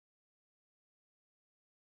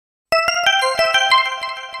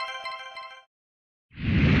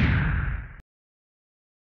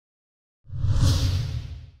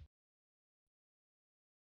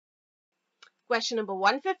Question number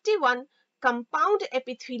 151. Compound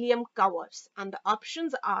epithelium covers, and the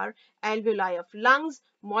options are alveoli of lungs,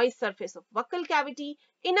 moist surface of buccal cavity,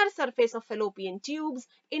 inner surface of fallopian tubes,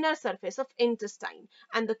 inner surface of intestine.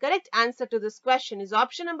 And the correct answer to this question is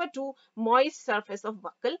option number 2, moist surface of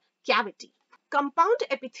buccal cavity. Compound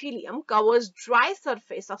epithelium covers dry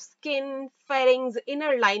surface of skin, pharynx,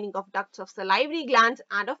 inner lining of ducts of salivary glands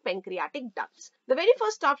and of pancreatic ducts. The very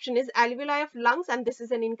first option is alveoli of lungs, and this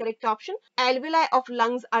is an incorrect option. Alveoli of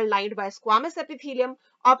lungs are lined by squamous epithelium.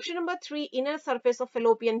 Option number 3, inner surface of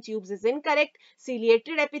fallopian tubes, is incorrect.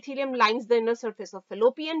 Ciliated epithelium lines the inner surface of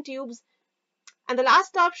fallopian tubes. And the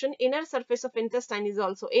last option, inner surface of intestine, is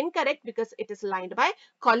also incorrect because it is lined by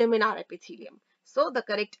columnar epithelium. So the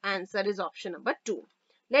correct answer is option number 2.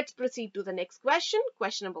 Let's proceed to the next question.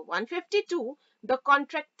 Question number 152. The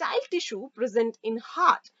contractile tissue present in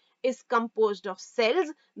heart is composed of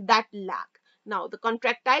cells that lack. Now, the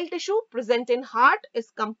contractile tissue present in heart is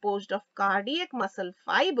composed of cardiac muscle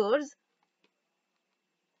fibers,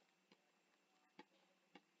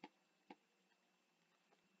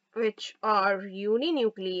 which are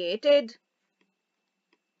uninucleated,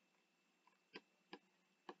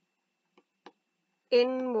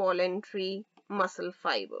 involuntary muscle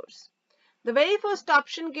fibers. The very first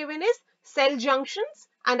option given is cell junctions,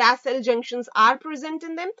 and as cell junctions are present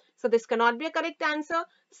in them, so this cannot be a correct answer.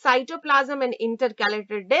 Cytoplasm and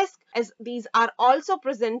intercalated disc, as these are also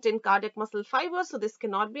present in cardiac muscle fibers, so this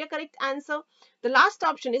cannot be a correct answer. The last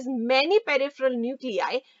option is many peripheral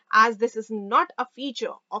nuclei, as this is not a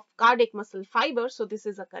feature of cardiac muscle fiber, so this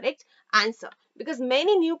is a correct answer, because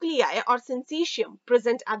many nuclei or syncytium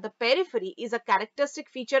present at the periphery is a characteristic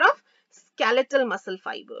feature of skeletal muscle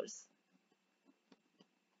fibers.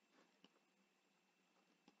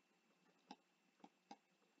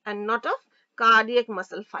 And not of cardiac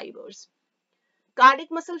muscle fibers. Cardiac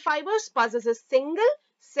muscle fibers possess a single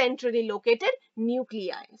centrally located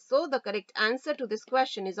nuclei. So the correct answer to this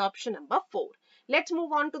question is option number 4. Let's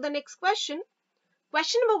move on to the next question.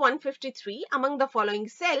 Question number 153. Among the following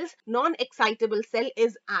cells, non-excitable cell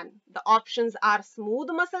is an. The options are smooth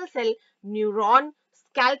muscle cell, neuron,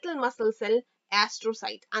 skeletal muscle cell,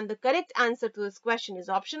 astrocyte. And the correct answer to this question is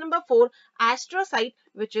option number 4, astrocyte,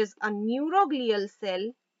 which is a neuroglial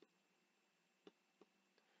cell,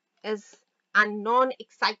 is a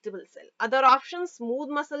non-excitable cell. Other options, smooth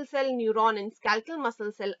muscle cell, neuron and skeletal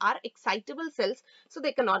muscle cell, are excitable cells, so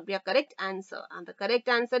they cannot be a correct answer. And the correct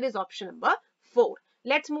answer is option number 4.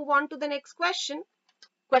 Let's move on to the next question.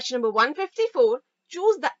 Question number 154.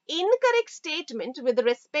 Choose the incorrect statement with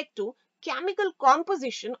respect to chemical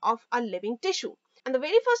composition of a living tissue. And the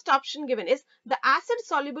very first option given is the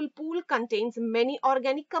acid-soluble pool contains many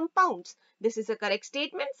organic compounds. This is a correct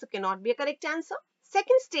statement, so cannot be a correct answer.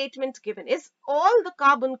 Second statement given is all the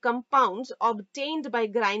carbon compounds obtained by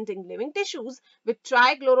grinding living tissues with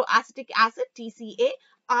trichloroacetic acid TCA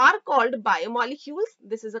are called biomolecules.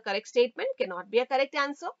 This is a correct statement, cannot be a correct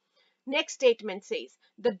answer. Next statement says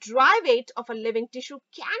the dry weight of a living tissue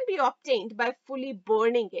can be obtained by fully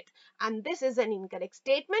burning it, and this is an incorrect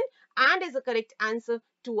statement and is a correct answer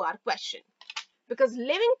to our question. Because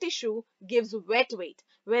living tissue gives wet weight.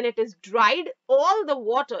 When it is dried, all the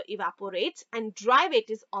water evaporates and dry weight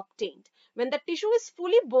is obtained. When the tissue is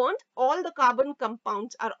fully burnt, all the carbon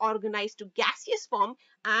compounds are organized to gaseous form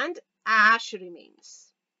and ash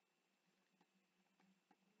remains.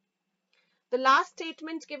 The last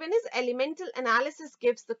statement given is elemental analysis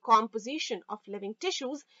gives the composition of living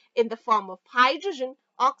tissues in the form of hydrogen,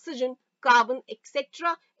 oxygen, carbon,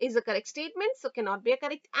 etc. is a correct statement, so cannot be a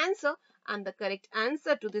correct answer. And the correct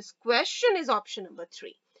answer to this question is option number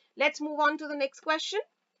 3. Let's move on to the next question.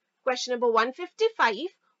 Question number 155.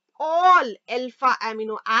 All alpha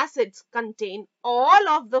amino acids contain all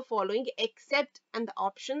of the following except, and the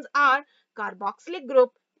options are carboxylic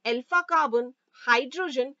group, alpha carbon,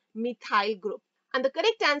 hydrogen, methyl group. And the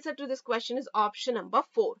correct answer to this question is option number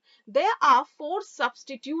 4. There are 4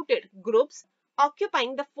 substituted groups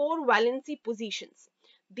occupying the 4 valency positions.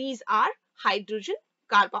 These are hydrogen,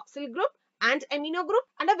 carboxyl group, and amino group,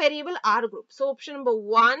 and a variable R group. So option number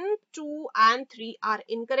 1, 2, and 3 are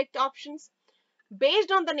incorrect options.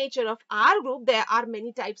 Based on the nature of R group, there are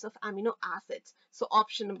many types of amino acids. So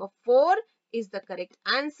option number 4 is the correct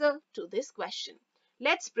answer to this question.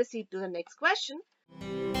 Let's proceed to the next question.